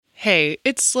Hey,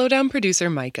 it's Slowdown producer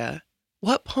Micah.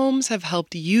 What poems have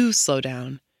helped you slow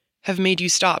down, have made you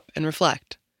stop and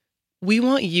reflect? We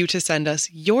want you to send us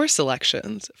your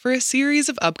selections for a series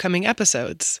of upcoming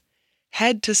episodes.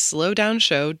 Head to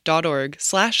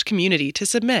slowdownshow.org/community to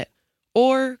submit,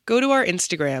 or go to our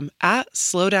Instagram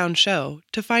 @slowdownshow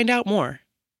to find out more.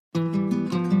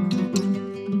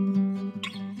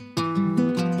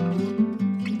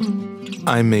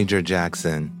 I'm Major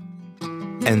Jackson,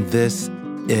 and this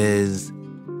is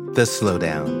The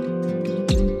Slowdown.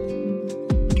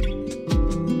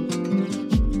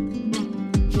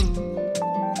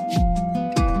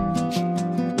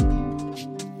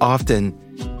 Often,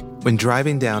 when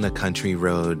driving down a country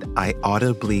road, I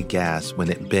audibly gasp when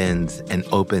it bends and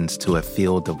opens to a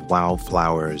field of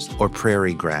wildflowers or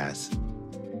prairie grass.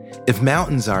 If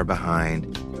mountains are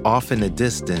behind, off in the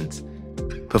distance,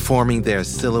 performing their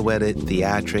silhouetted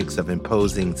theatrics of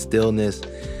imposing stillness,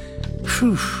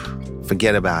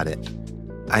 forget about it.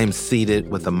 I am seated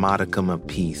with a modicum of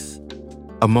peace,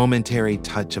 a momentary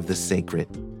touch of the sacred.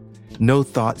 No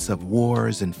thoughts of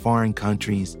wars and foreign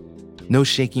countries, no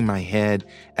shaking my head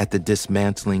at the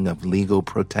dismantling of legal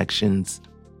protections,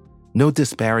 no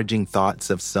disparaging thoughts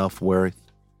of self-worth,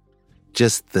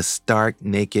 just the stark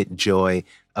naked joy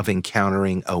of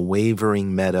encountering a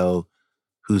wavering meadow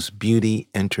whose beauty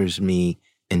enters me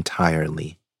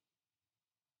entirely.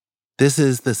 This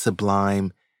is the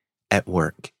sublime at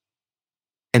work.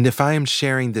 And if I am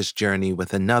sharing this journey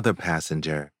with another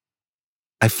passenger,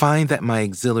 I find that my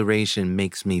exhilaration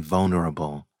makes me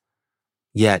vulnerable.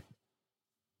 Yet,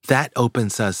 that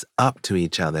opens us up to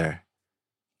each other.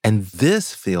 And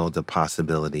this field of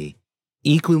possibility,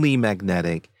 equally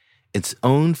magnetic, its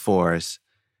own force,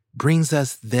 brings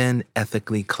us then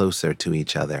ethically closer to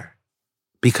each other.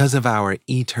 Because of our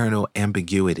eternal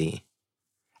ambiguity,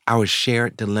 our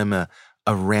shared dilemma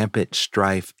of rampant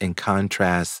strife in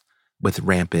contrast with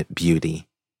rampant beauty.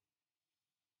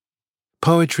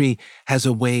 Poetry has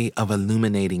a way of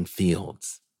illuminating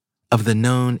fields, of the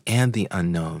known and the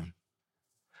unknown.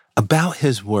 About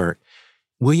his work,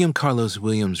 William Carlos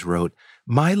Williams wrote,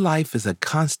 "My life is a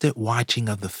constant watching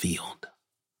of the field."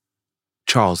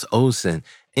 Charles Olson,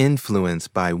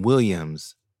 influenced by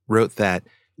Williams, wrote that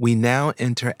we now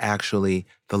enter actually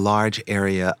the large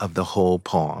area of the whole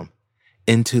poem,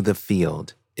 into the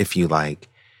field, if you like,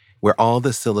 where all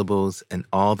the syllables and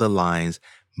all the lines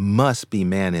must be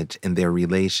managed in their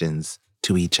relations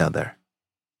to each other.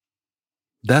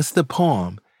 Thus the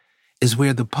poem is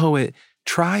where the poet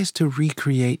tries to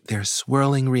recreate their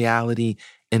swirling reality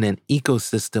in an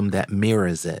ecosystem that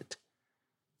mirrors it.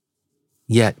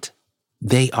 Yet,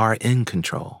 they are in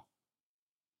control.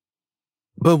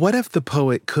 But what if the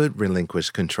poet could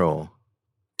relinquish control?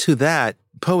 To that,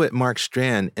 poet Mark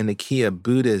Strand in the key of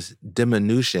Buddha's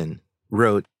diminution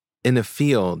wrote, "In a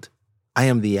field, I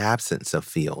am the absence of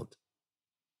field."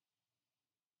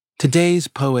 Today's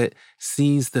poet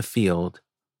sees the field,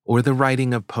 or the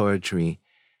writing of poetry,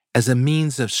 as a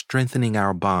means of strengthening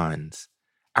our bonds,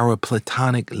 our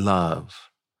platonic love.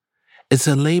 It's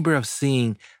a labor of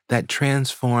seeing that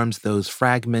transforms those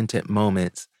fragmented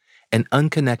moments and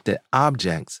unconnected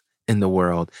objects in the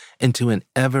world into an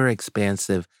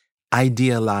ever-expansive,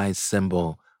 idealized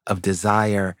symbol of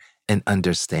desire and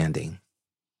understanding.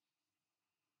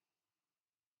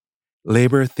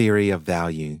 Labor Theory of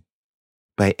Value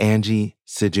by Angie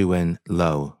Sijuan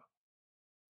Low.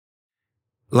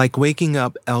 Like waking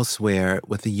up elsewhere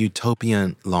with a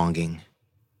utopian longing,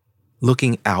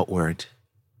 looking outward,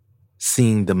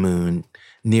 seeing the moon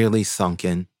nearly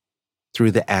sunken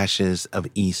through the ashes of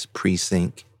East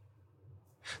Precinct.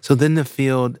 So then the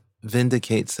field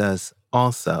vindicates us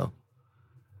also,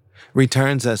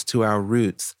 returns us to our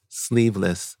roots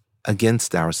sleeveless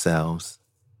against ourselves.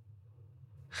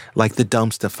 Like the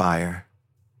dumpster fire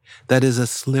that is a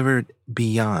slivered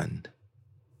beyond,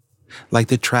 like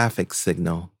the traffic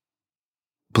signal,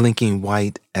 blinking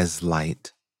white as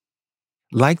light,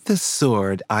 like the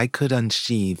sword I could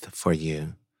unsheath for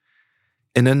you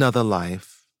in another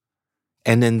life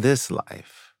and in this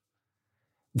life.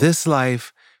 This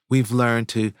life we've learned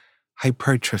to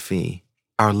hypertrophy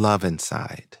our love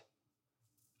inside,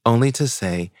 only to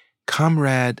say,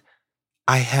 "Comrade,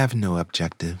 I have no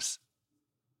objectives."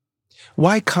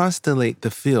 Why constellate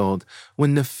the field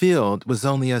when the field was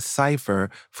only a cipher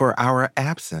for our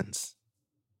absence?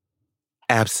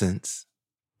 Absence,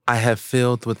 I have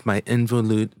filled with my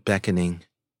involute beckoning,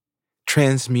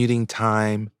 transmuting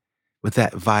time with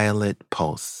that violet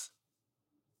pulse.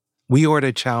 We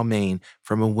order chow mein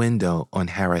from a window on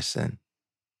Harrison.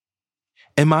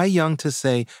 Am I young to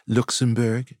say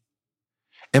Luxembourg?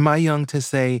 Am I young to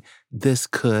say this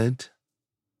could?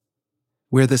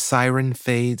 where the siren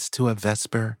fades to a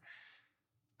vesper,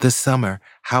 the summer,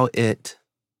 how it.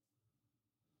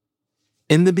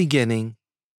 In the beginning,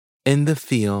 in the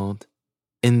field,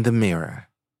 in the mirror,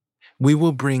 we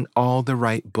will bring all the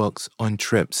right books on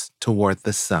trips toward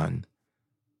the sun,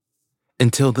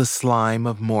 until the slime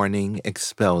of morning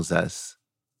expels us.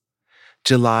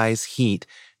 July's heat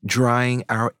drying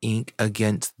our ink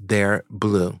against their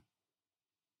blue.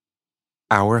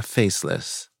 Our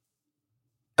faceless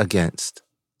against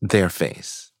their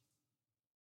face.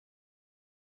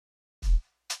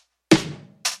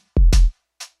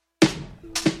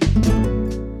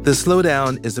 The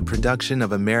Slowdown is a production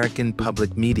of American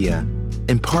Public Media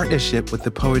in partnership with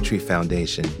the Poetry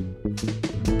Foundation.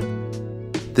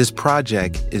 This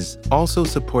project is also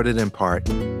supported in part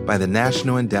by the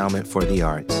National Endowment for the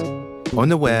Arts on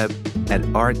the web at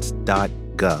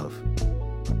arts.gov.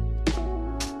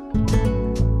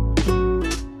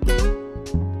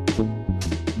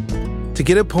 To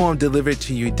get a poem delivered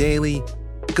to you daily,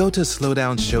 go to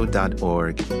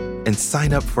slowdownshow.org and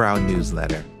sign up for our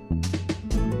newsletter.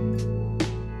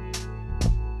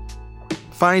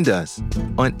 Find us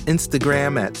on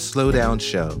Instagram at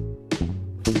slowdownshow.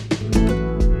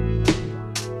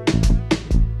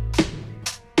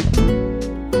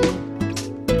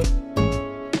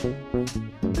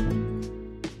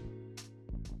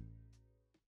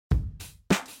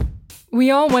 We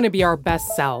all want to be our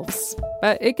best selves,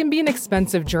 but it can be an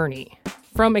expensive journey.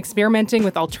 From experimenting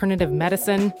with alternative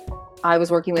medicine. I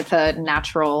was working with a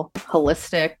natural,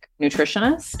 holistic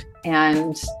nutritionist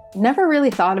and never really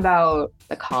thought about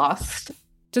the cost.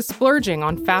 To splurging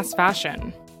on fast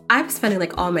fashion. I was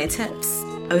spending all my tips.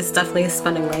 I was definitely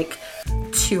spending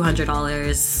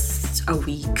 $200 a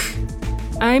week.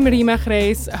 I'm Rima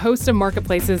Reis, host of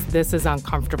Marketplace's This Is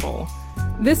Uncomfortable.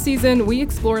 This season, we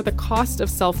explore the cost of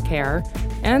self-care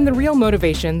and the real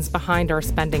motivations behind our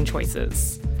spending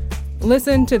choices.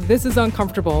 Listen to This Is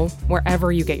Uncomfortable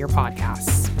wherever you get your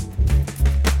podcasts.